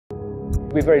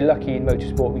We're very lucky in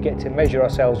motorsport, we get to measure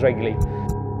ourselves regularly.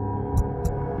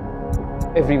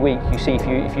 Every week you see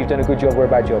if you've done a good job or a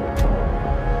bad job.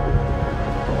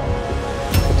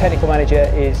 The technical manager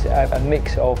is a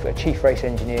mix of a chief race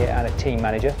engineer and a team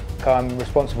manager. I'm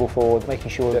responsible for making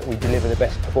sure that we deliver the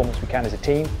best performance we can as a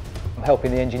team. I'm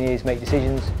helping the engineers make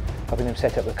decisions, helping them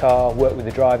set up the car, work with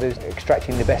the drivers,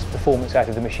 extracting the best performance out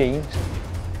of the machines.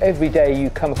 Every day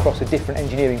you come across a different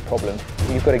engineering problem.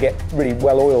 You've got to get really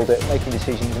well oiled at making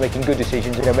decisions, making good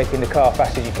decisions, making the car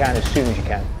fast as you can, as soon as you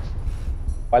can.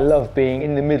 I love being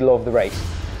in the middle of the race.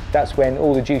 That's when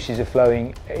all the juices are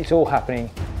flowing, it's all happening,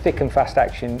 thick and fast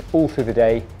action all through the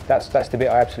day. That's the bit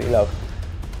I absolutely love.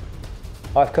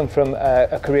 I've come from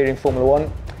a career in Formula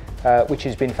One, which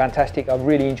has been fantastic. I've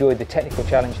really enjoyed the technical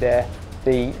challenge there.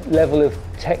 The level of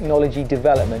technology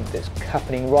development that's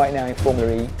happening right now in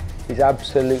Formula E is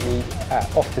absolutely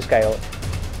off the scale.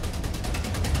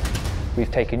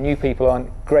 We've taken new people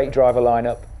on, great driver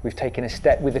lineup. We've taken a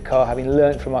step with the car, having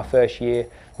learnt from our first year.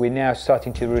 We're now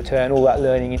starting to return all that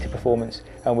learning into performance,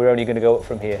 and we're only going to go up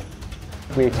from here.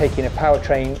 We're taking a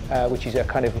powertrain, which is a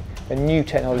kind of a new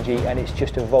technology, and it's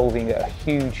just evolving at a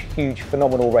huge,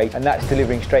 phenomenal rate, and that's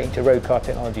delivering straight into road car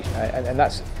technology. And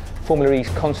that's Formula E's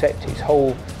concept, its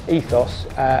whole ethos,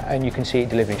 and you can see it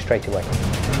delivering straight away.